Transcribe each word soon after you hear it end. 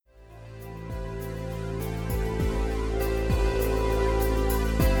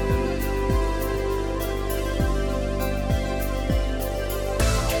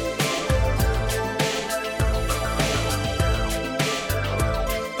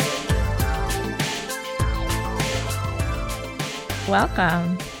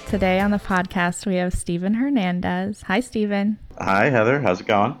Welcome. Today on the podcast, we have Steven Hernandez. Hi, Steven. Hi, Heather. How's it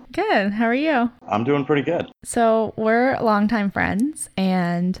going? Good. How are you? I'm doing pretty good. So we're longtime friends,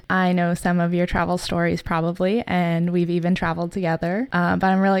 and I know some of your travel stories probably, and we've even traveled together. But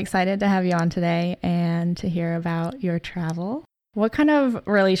I'm really excited to have you on today and to hear about your travel. What kind of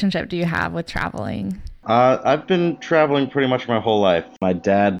relationship do you have with traveling? I've been traveling pretty much my whole life. My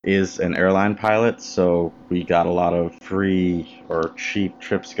dad is an airline pilot, so we got a lot of free or cheap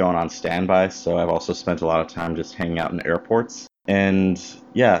trips going on standby. So I've also spent a lot of time just hanging out in airports. And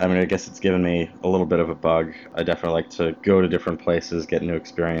yeah, I guess it's given me a little bit of a bug. I definitely like to go to different places, get new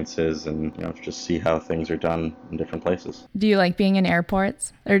experiences, and just see how things are done in different places. Do you like being in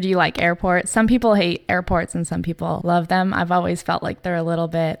airports, or do you like airports? Some people hate airports and some people love them. I've always felt like they're a little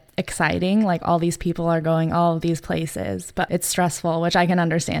bit exciting, like all these people are going all of these places, but it's stressful, which I can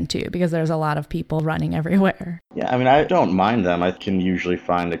understand too, because there's a lot of people running everywhere. Yeah, I don't mind them. I can usually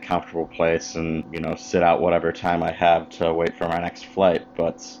find a comfortable place and, sit out whatever time I have to wait for my next flight.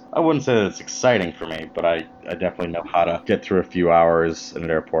 But I wouldn't say that it's exciting for me, but I definitely know how to get through a few hours in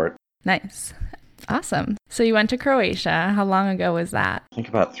an airport. Nice. Awesome. So you went to Croatia. How long ago was that? I think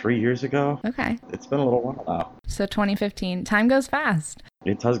about 3 years ago. Okay. It's been a little while now. So 2015. Time goes fast.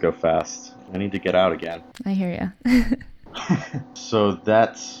 It does go fast. I need to get out again. I hear you. So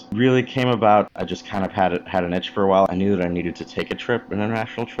that really came about. I just kind of had an itch for a while. I knew that I needed to take an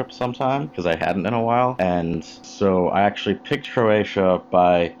international trip sometime because I hadn't in a while. And so I actually picked Croatia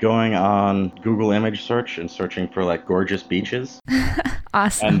by going on Google image search and searching for like gorgeous beaches.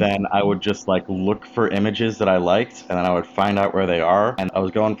 Awesome. And then I would just like look for images that I liked, and then I would find out where they are. And I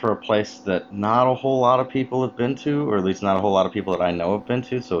was going for a place that not a whole lot of people have been to, or at least not a whole lot of people that I know have been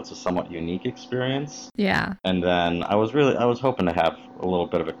to. So it's a somewhat unique experience. Yeah. And then I was hoping to have a little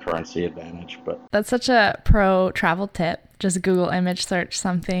bit of a currency advantage, but that's such a pro travel tip. Just Google image search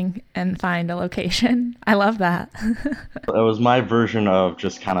something and find a location. I love that. It was my version of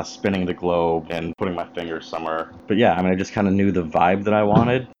just kind of spinning the globe and putting my finger somewhere. But yeah, I just kind of knew the vibe that I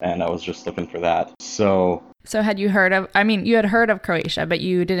wanted, and I was just looking for that. So had you heard of, you had heard of Croatia, but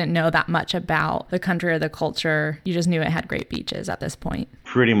you didn't know that much about the country or the culture. You just knew it had great beaches at this point.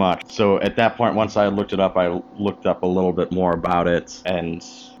 Pretty much. So at that point, once I looked it up, I looked up a little bit more about it, and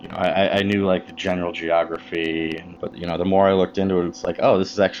I knew like the general geography, but the more I looked into it, it's like, oh,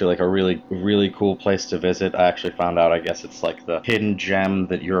 this is actually like a really, really cool place to visit. I actually found out, I guess it's like the hidden gem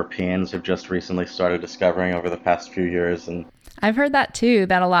that Europeans have just recently started discovering over the past few years. And I've heard that too,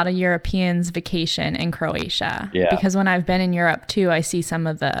 that a lot of Europeans vacation in Croatia. Yeah. Because when I've been in Europe too, I see some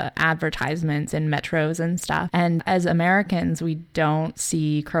of the advertisements in metros and stuff. And as Americans, we don't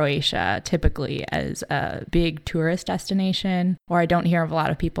see Croatia typically as a big tourist destination, or I don't hear of a lot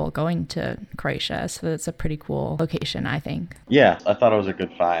of people going to Croatia. So it's a pretty cool location, I think. Yeah, I thought it was a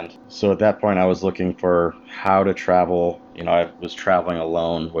good find. So at that point, I was looking for how to travel. I was traveling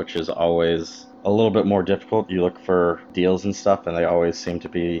alone, which is always a little bit more difficult. You look for deals and stuff, and they always seem to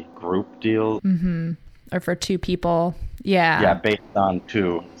be group deals. Mm-hmm. Or for two people. Yeah. Yeah, based on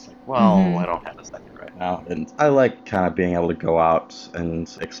two. It's like, well, I don't have a second right now. And I like kind of being able to go out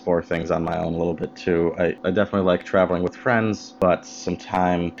and explore things on my own a little bit too. I definitely like traveling with friends, but some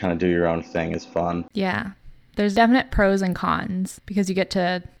time kind of do your own thing is fun. Yeah. There's definite pros and cons because you get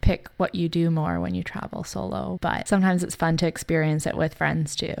to pick what you do more when you travel solo, but sometimes it's fun to experience it with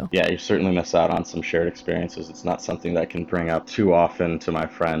friends too. Yeah, you certainly miss out on some shared experiences. It's not something that I can bring up too often to my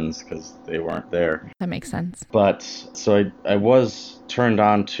friends because they weren't there. That makes sense. But so I was turned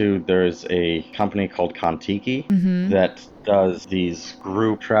on to, there's a company called Contiki that does these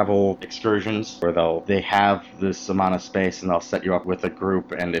group travel excursions where they have this amount of space and they'll set you up with a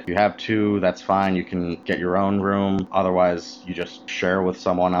group, and if you have two, that's fine, you can get your own room, otherwise you just share with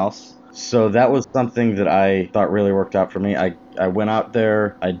someone else. So that was something that I thought really worked out for me. I went out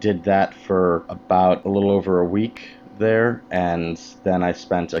there, I did that for about a little over a week there, and then I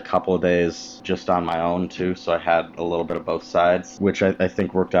spent a couple of days just on my own too, so I had a little bit of both sides, which I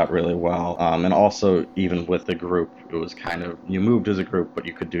think worked out really well. And also, even with the group, it was kind of, you moved as a group, but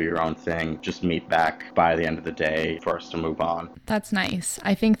you could do your own thing, just meet back by the end of the day for us to move on. That's nice.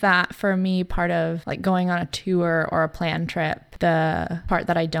 I think that for me, part of like going on a tour or a planned trip, the part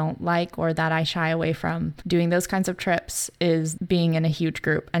that I don't like or that I shy away from doing those kinds of trips is being in a huge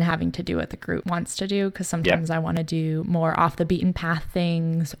group and having to do what the group wants to do, because sometimes I want to do more off the beaten path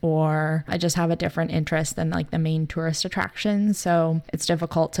things, or I just have a different interest than like the main tourist attractions. So it's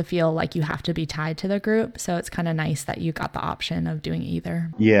difficult to feel like you have to be tied to the group. So it's kind of nice nice that you got the option of doing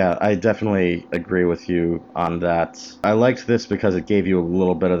either. Yeah, I definitely agree with you on that. I liked this because it gave you a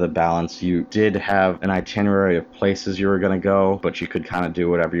little bit of the balance. You did have an itinerary of places you were going to go, but you could kind of do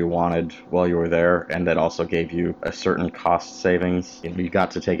whatever you wanted while you were there, and that also gave you a certain cost savings. You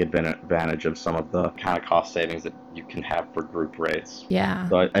got to take advantage of some of the kind of cost savings that you can have for group rates. Yeah.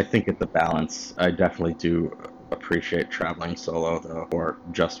 So I think it's the balance. I definitely do appreciate traveling solo, though, or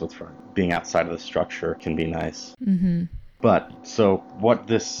just with friends. Being outside of the structure can be nice. Mm-hmm. But so what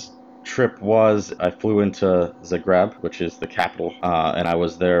this trip was, I flew into Zagreb, which is the capital, and I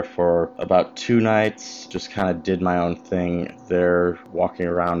was there for about 2 nights, just kind of did my own thing there, walking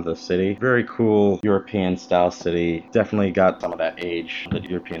around the city. Very cool European style city. Definitely got some of that age that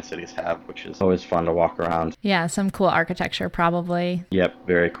European cities have, which is always fun to walk around. Yeah, some cool architecture probably. Yep,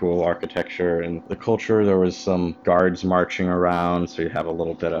 very cool architecture, and the culture. There was some guards marching around, so you have a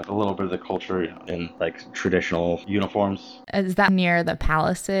little bit of the culture in like traditional uniforms. Is that near the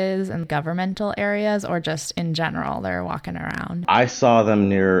palaces and governmental areas, or just in general they're walking around? I saw them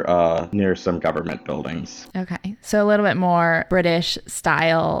near some government buildings. Okay, so a little bit more British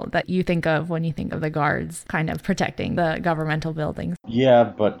style that you think of when you think of the guards kind of protecting the governmental buildings. Yeah,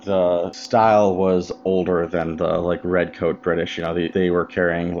 but the style was older than the like red coat British. You know, they were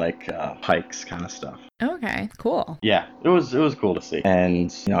carrying like pikes kind of stuff. Okay, cool. Yeah, it was cool to see.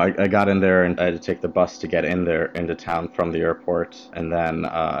 And, you know, I got in there and I had to take the bus to get in there into town from the airport. And then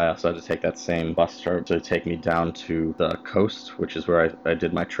I also had to take that same bus to take me down to the coast, which is where I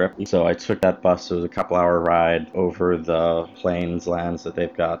did my trip. So I took that bus. It was a couple-hour ride over the plains lands that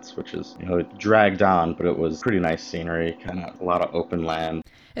they've got, which is, you know, it dragged on, but it was pretty nice scenery, kind of a lot of open land.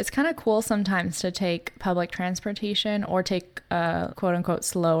 It's kind of cool sometimes to take public transportation or take a quote unquote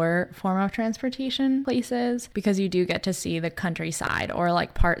slower form of transportation places, because you do get to see the countryside or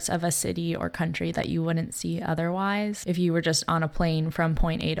like parts of a city or country that you wouldn't see otherwise if you were just on a plane from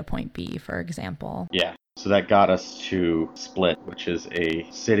point A to point B, for example. Yeah. So that got us to Split, which is a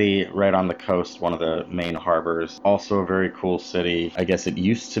city right on the coast, one of the main harbors. Also a very cool city. I guess it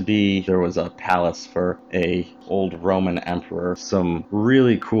used to be, there was a palace for a old Roman emperor. Some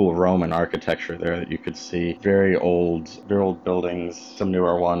really cool Roman architecture there that you could see. Very old buildings, some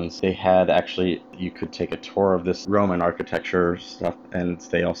newer ones. They had actually, you could take a tour of this Roman architecture stuff, and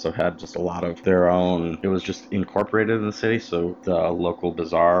they also had just a lot of their own. It was just incorporated in the city, so the local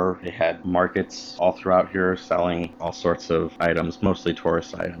bazaar, they had markets all throughout here selling all sorts of items, mostly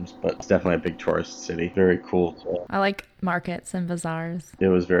tourist items, but it's definitely a big tourist city. Very cool. So I like markets and bazaars. it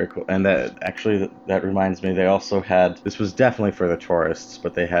was very cool. And that reminds me, they also had, this was definitely for the tourists,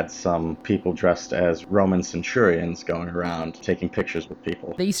 but they had some people dressed as Roman centurions going around taking pictures with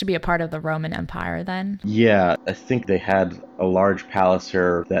people. They used to be a part of the Roman Empire then. Yeah, I think they had a large palace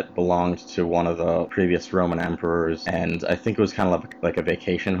here that belonged to one of the previous Roman emperors, and I think it was kind of like a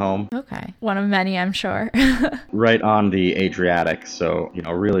vacation home. Okay. One of many, I'm sure. Right on the Adriatic, so, you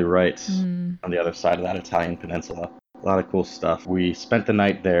know, really right on the other side of that Italian peninsula. A lot of cool stuff. We spent the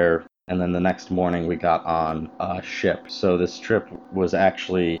night there, and then the next morning we got on a ship. So this trip was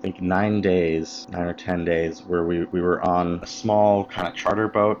actually, I think, 9 or 10 days, where we were on a small kind of charter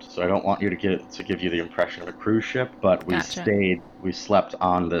boat. So I don't want you to give you the impression of a cruise ship, but Gotcha. we slept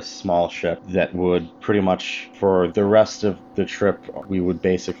on this small ship that would pretty much, for the rest of the trip, we would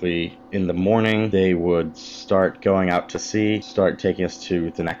basically, in the morning, they would start going out to sea, start taking us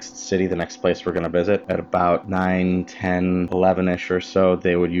to the next city, the next place we're going to visit. At about 9, 10, 11-ish or so,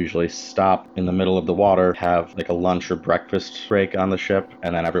 they would usually stop in the middle of the water, have like a lunch or breakfast break on the ship,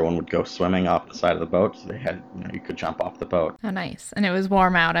 and then everyone would go swimming off the side of the boat. So they had, you know, you could jump off the boat. Oh, nice. And it was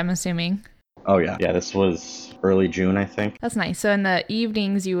warm out, I'm assuming. Oh, yeah. Yeah, this was early June, I think. That's nice. So in the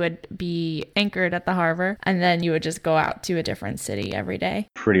evenings, you would be anchored at the harbor, and then you would just go out to a different city every day.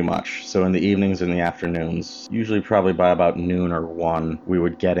 Pretty much. So in the evenings and the afternoons, usually probably by about noon or 1, we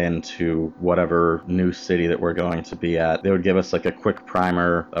would get into whatever new city that we're going to be at. They would give us like a quick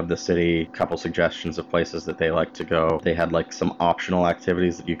primer of the city, a couple suggestions of places that they like to go. They had like some optional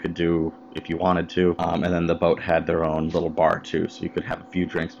activities that you could do if you wanted to. And then the boat had their own little bar too, so you could have a few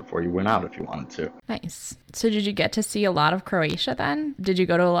drinks before you went out if you wanted to. Nice. So did you get to see a lot of Croatia then? Did you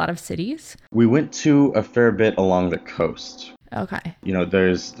go to a lot of cities? We went to a fair bit along the coast. Okay. You know,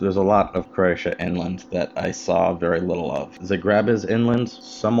 there's a lot of Croatia inland that I saw very little of. Zagreb is inland,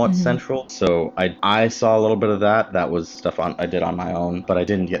 somewhat central, so I saw a little bit of that. That was stuff I did on my own, but I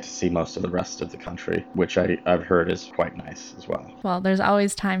didn't get to see most of the rest of the country, which I've heard is quite nice as well. Well, there's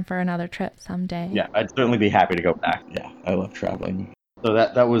always time for another trip someday. Yeah, I'd certainly be happy to go back. Yeah, I love traveling. So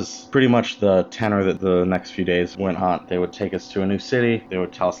that was pretty much the tenor that the next few days went on. They would take us to a new city. They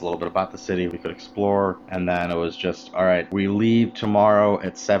would tell us a little bit about the city we could explore. And then it was just, all right, we leave tomorrow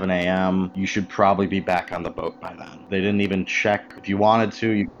at 7 a.m. You should probably be back on the boat by then. They didn't even check. If you wanted to,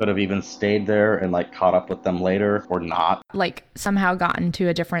 you could have even stayed there and like caught up with them later or not. Like somehow gotten to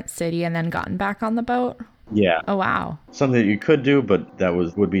a different city and then gotten back on the boat? Yeah. Oh, wow. Something that you could do, but that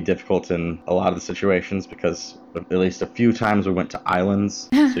would be difficult in a lot of the situations because at least a few times we went to islands,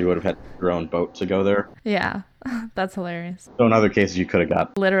 so you would have had your own boat to go there. Yeah, that's hilarious. So in other cases, you could have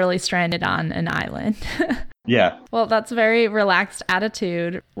got literally stranded on an island. Yeah. Well, that's a very relaxed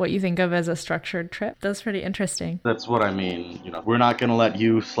attitude. What you think of as a structured trip. That's pretty interesting. That's what I mean. We're not going to let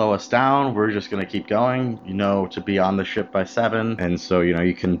you slow us down. We're just going to keep going, to be on the ship by 7. And so,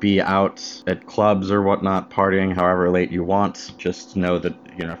 you can be out at clubs or whatnot, partying however late you want. Just know that,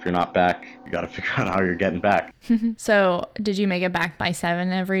 if you're not back, you got to figure out how you're getting back. So did you make it back by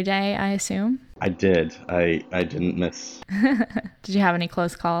 7 every day, I assume? I did. I didn't miss. Did you have any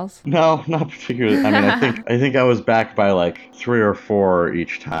close calls? No, not particularly. I think I was back by like 3 or 4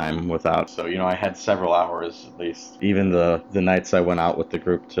 each time without. So, I had several hours at least. Even the nights I went out with the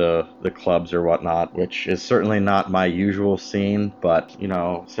group to the clubs or whatnot, which is certainly not my usual scene, but,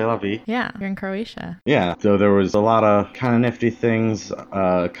 c'est la vie. Yeah, you're in Croatia. Yeah, so there was a lot of kind of nifty things,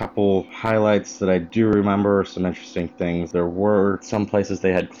 a couple highlights that I do remember, some interesting things. There were some places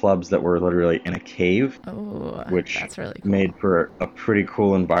they had clubs that were literally in a cave, which that's really cool. Made for a pretty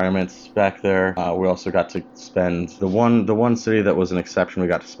cool environment back there. We also got to spend the one city that was an exception. We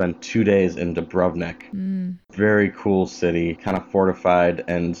got to spend 2 days in Dubrovnik. Very cool city, kind of fortified,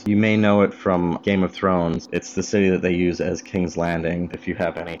 and you may know it from Game of Thrones. It's the city that they use as King's Landing, if you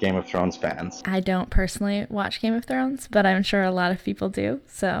have any Game of Thrones fans. I don't personally watch Game of Thrones, but I'm sure a lot of people do,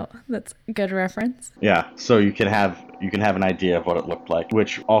 so that's a good reference. Yeah, so you can have an idea of what it looked like,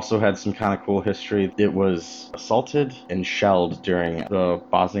 which also had some kind of cool history. It was assaulted and shelled during the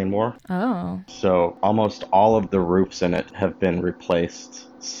Bosnian War. Oh. So almost all of the roofs in it have been replaced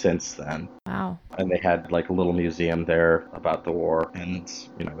since then. Wow. And they had like a little museum there about the war and,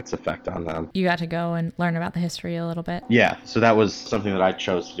 its effect on them. You got to go and learn about the history a little bit. Yeah, so that was something that I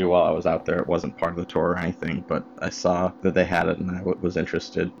chose to do while I was out there. It wasn't part of the tour or anything, but I saw that they had it and I was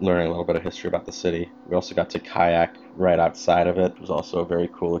interested learning a little bit of history about the city. We also got to kayak right outside of it. It was also a very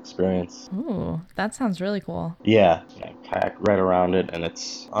cool experience. Ooh, that sounds really cool. Yeah, kayak right around it, and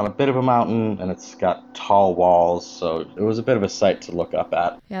it's on a bit of a mountain, and it's got tall walls, so it was a bit of a sight to look up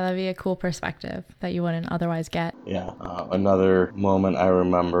at. Yeah, that'd be a cool perspective that you wouldn't otherwise get. Yeah, another moment I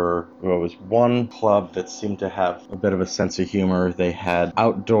remember, there was one club that seemed to have a bit of a sense of humor. They had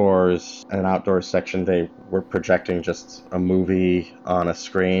outdoors, an outdoor section. They were projecting just a movie on a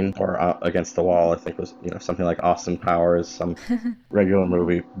screen or against the wall. I think it was, something like Austin Powers, some regular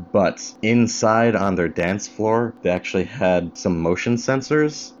movie. But inside on their dance floor, they actually had some motion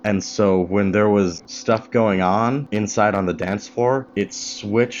sensors. And so when there was stuff going on inside on the dance floor, it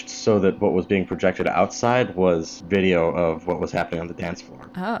switched so that what was being projected outside was video of what was happening on the dance floor.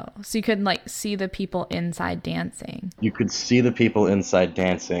 Oh, so you could see the people inside dancing. You could see the people inside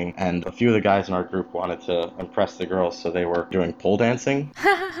dancing, and a few of the guys in our group wanted to impress the girls, so they were doing pole dancing.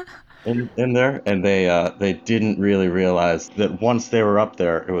 In there, and they didn't really realize that once they were up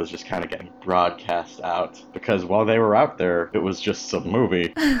there, it was just kind of getting broadcast out, because while they were out there, it was just some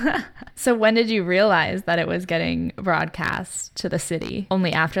movie. So when did you realize that it was getting broadcast to the city?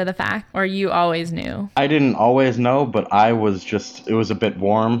 Only after the fact? Or you always knew? I didn't always know, but it was a bit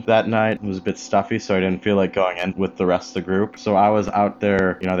warm that night. It was a bit stuffy, so I didn't feel like going in with the rest of the group. So I was out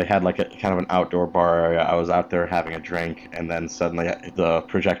there, they had like a kind of an outdoor bar area. I was out there having a drink, and then suddenly the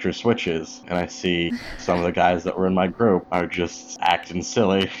projector switches, and I see some of the guys that were in my group are just acting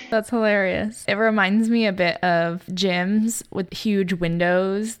silly. That's hilarious. It reminds me a bit of gyms with huge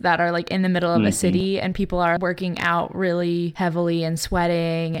windows that are like in the middle of a city, and people are working out really heavily and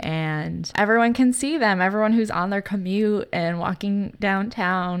sweating, and everyone can see them. Everyone who's on their commute and walking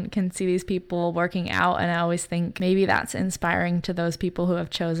downtown can see these people working out, and I always think maybe that's inspiring to those people who have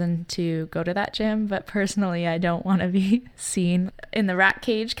chosen to go to that gym, but personally I don't want to be seen in the rat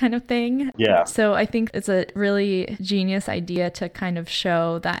cage kind of thing. Yeah. So I think it's a really genius idea to kind of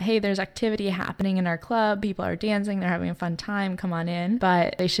show that, hey, there's activity happening in our club, people are dancing, they're having a fun time, come on in.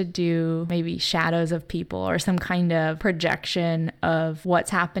 But they should do maybe shadows of people or some kind of projection of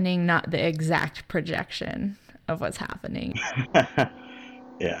what's happening, not the exact projection of what's happening.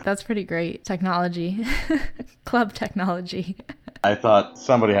 Yeah. That's pretty great technology. Club technology. I thought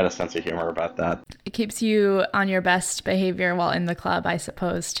somebody had a sense of humor about that. It keeps you on your best behavior while in the club, I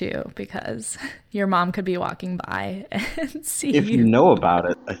suppose, too, because your mom could be walking by and see If you. you know about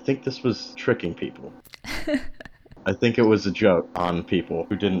it, I think this was tricking people. I think it was a joke on people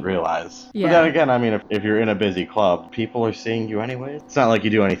who didn't realize. Yeah. But then again, I mean, if you're in a busy club, people are seeing you anyway. It's not like you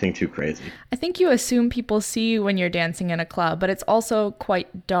do anything too crazy. I think you assume people see you when you're dancing in a club, but it's also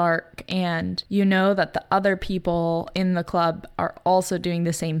quite dark, and you know that the other people in the club are also doing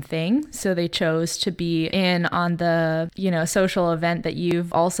the same thing. So they chose to be in on the, social event that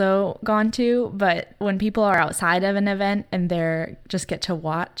you've also gone to. But when people are outside of an event and they're just get to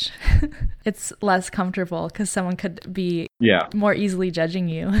watch, it's less comfortable because someone could be more easily judging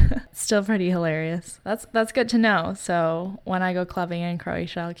you. It's still pretty hilarious. That's good to know. So when I go clubbing in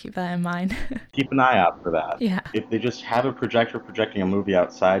Croatia, I'll keep that in mind. Keep an eye out for that. Yeah. If they just have a projector projecting a movie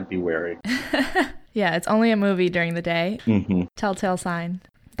outside, be wary. Yeah, it's only a movie during the day. Mm-hmm. Telltale sign.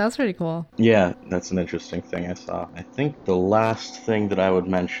 That's pretty cool. Yeah, that's an interesting thing I saw. I think the last thing that I would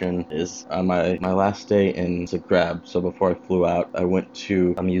mention is on my last day in Zagreb, so before I flew out, I went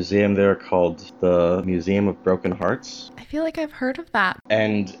to a museum there called the Museum of Broken Hearts. I feel like I've heard of that.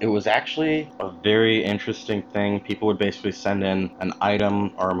 And it was actually a very interesting thing. People would basically send in an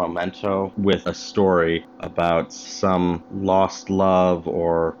item or a memento with a story about some lost love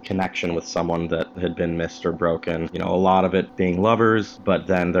or connection with someone that had been missed or broken. A lot of it being lovers, but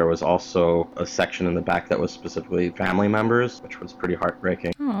then there was also a section in the back that was specifically family members, which was pretty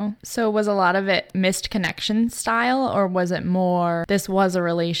heartbreaking. Oh, so was a lot of it missed connection style, or was it more this was a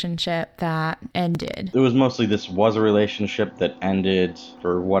relationship that ended? It was mostly this was a relationship that ended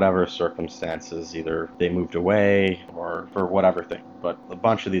for whatever circumstances. Either they moved away or for whatever thing. But a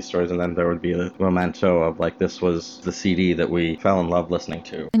bunch of these stories, and then there would be a memento of like, this was the CD that we fell in love listening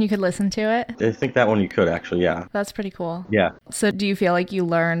to. And you could listen to it? I think that one you could actually, yeah. That's pretty cool. Yeah. So do you feel like you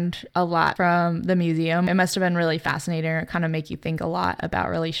learned a lot from the museum? It must have been really fascinating, or kind of make you think a lot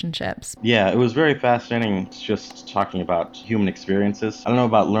about relationships. Yeah, it was very fascinating. It's just talking about human experiences. I don't know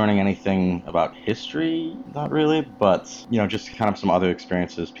about learning anything about history, not really, but, just kind of some other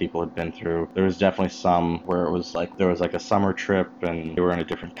experiences people had been through. There was definitely some where it was like, there was like a summer trip and they were in a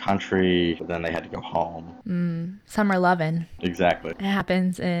different country, but then they had to go home. Summer lovin'. Exactly. It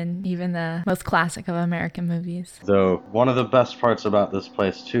happens in even the most classic of American movies. So one of the best parts about this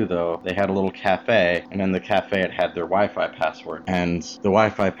place too, though, they had a little cafe, and in the cafe it had their Wi-Fi password. And the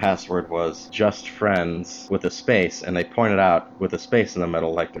Wi-Fi password was just friends with a space, and they pointed out with a space in the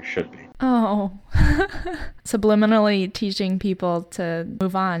middle like there should be. Oh. Subliminally teaching people to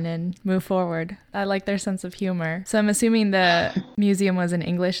move on and move forward. I like their sense of humor. So I'm assuming the museum was in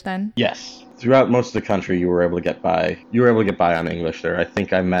English then? Yes. Throughout most of the country, you were able to get by on English there. I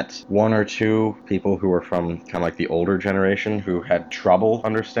think I met one or two people who were from kind of like the older generation who had trouble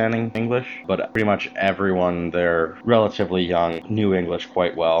understanding English, but pretty much everyone there, relatively young, knew English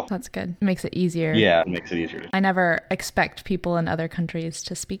quite well. That's good. It makes it easier. Yeah, it makes it easier. I never expect people in other countries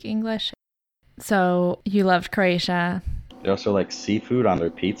to speak English. So you loved Croatia. They also like seafood on their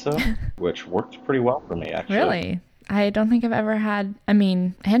pizza, which worked pretty well for me, actually. Really? I don't think I've ever had,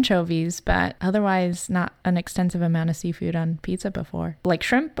 anchovies, but otherwise not an extensive amount of seafood on pizza before. Like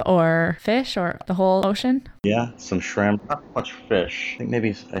shrimp or fish or the whole ocean? Yeah, some shrimp, not much fish. I think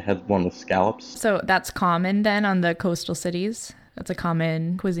maybe I had one with scallops. So that's common then on the coastal cities? That's a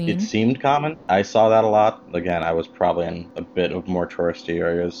common cuisine? It seemed common. I saw that a lot. Again, I was probably in a bit of more touristy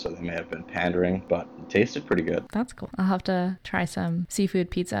areas, so they may have been pandering, but it tasted pretty good. That's cool. I'll have to try some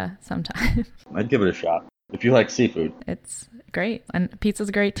seafood pizza sometime. I'd give it a shot. If you like seafood. It's great. And pizza's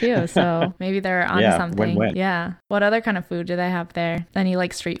great too. So maybe they're onto something. Win-win. Yeah. What other kind of food do they have there? Any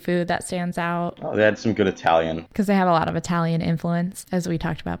like street food that stands out? Oh, they had some good Italian. Because they have a lot of Italian influence, as we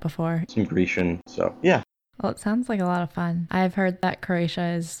talked about before. Some Grecian. So, yeah. Well, it sounds like a lot of fun. I've heard that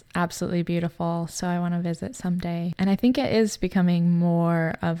Croatia is absolutely beautiful, so I want to visit someday. And I think it is becoming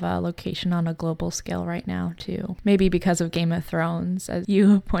more of a location on a global scale right now, too. Maybe because of Game of Thrones, as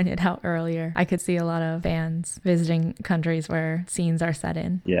you pointed out earlier. I could see a lot of fans visiting countries where scenes are set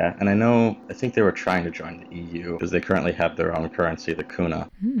in. Yeah, and I think they were trying to join the EU because they currently have their own currency, the kuna,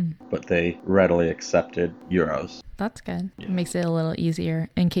 but they readily accepted euros. That's good. Yeah. It makes it a little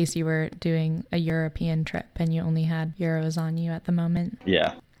easier in case you were doing a European trip and you only had euros on you at the moment.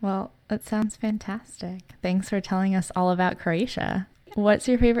 Yeah. Well, that sounds fantastic. Thanks for telling us all about Croatia. What's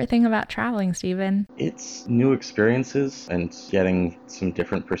your favorite thing about traveling, Stephen? It's new experiences and getting some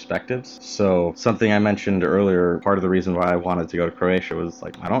different perspectives. So something I mentioned earlier, part of the reason why I wanted to go to Croatia was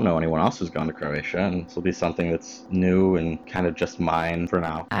like, I don't know anyone else who's gone to Croatia, and this will be something that's new and kind of just mine for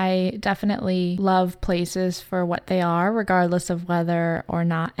now. I definitely love places for what they are, regardless of whether or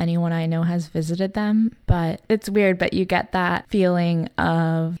not anyone I know has visited them. But it's weird, but you get that feeling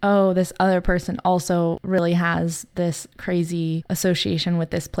of, oh, this other person also really has this crazy association with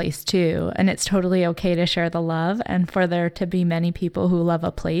this place too. And it's totally okay to share the love and for there to be many people who love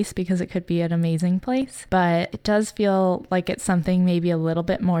a place because it could be an amazing place. But it does feel like it's something maybe a little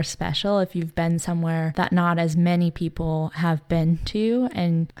bit more special if you've been somewhere that not as many people have been to.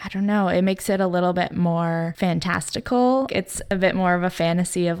 And I don't know, it makes it a little bit more fantastical. It's a bit more of a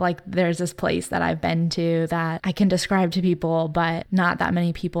fantasy of like, there's this place that I've been to that I can describe to people, but not that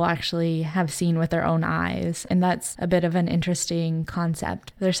many people actually have seen with their own eyes. And that's a bit of an interesting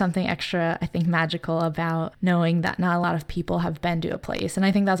concept. There's something extra, I think, magical about knowing that not a lot of people have been to a place. And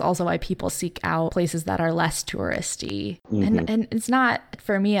I think that's also why people seek out places that are less touristy. Mm-hmm. And it's not,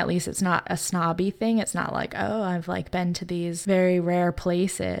 for me at least, it's not a snobby thing. It's not like, oh, I've like been to these very rare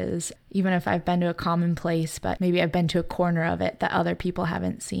places. Even if I've been to a common place, but maybe I've been to a corner of it that other people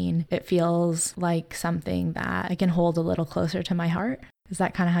haven't seen, it feels like something that I can hold a little closer to my heart. Is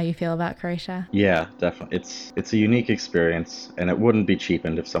that kind of how you feel about Croatia? Yeah, definitely. It's a unique experience, and it wouldn't be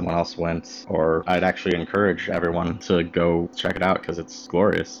cheapened if someone else went, or I'd actually encourage everyone to go check it out because it's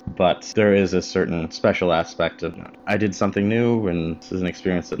glorious. But there is a certain special aspect of, I did something new, and this is an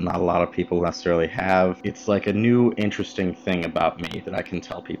experience that not a lot of people necessarily have. It's like a new, interesting thing about me that I can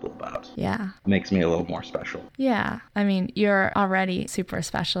tell people about. Yeah. It makes me a little more special. Yeah. I mean, you're already super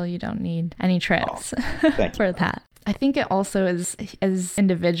special. You don't need any trips for that. I think it also is, as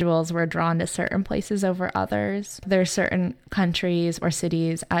individuals, we're drawn to certain places over others. There are certain countries or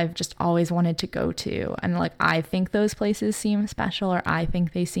cities I've just always wanted to go to. And like, I think those places seem special, or I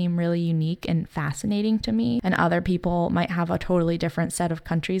think they seem really unique and fascinating to me. And other people might have a totally different set of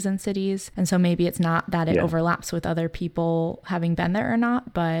countries and cities. And so maybe it's not that it overlaps with other people having been there or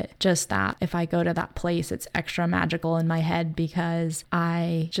not, but just that if I go to that place, it's extra magical in my head because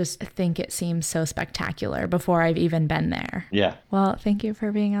I just think it seems so spectacular before I've even been there. Yeah. Well, thank you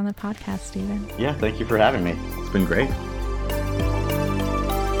for being on the podcast, Stephen. Yeah, thank you for having me. It's been great.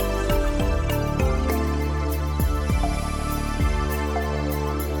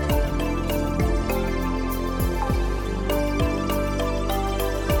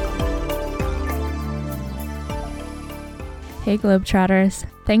 Hey Globetrotters,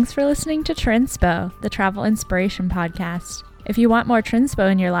 thanks for listening to Trinspo, the travel inspiration podcast. If you want more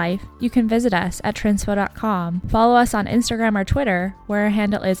Trinspo in your life, you can visit us at trinspo.com. Follow us on Instagram or Twitter, where our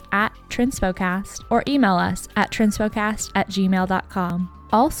handle is @TrinspOcast, or email us at trinspocast@gmail.com.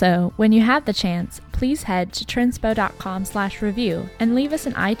 Also, when you have the chance, please head to trinspo.com/review and leave us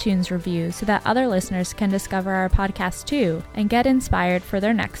an iTunes review so that other listeners can discover our podcast too and get inspired for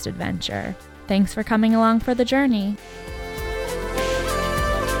their next adventure. Thanks for coming along for the journey.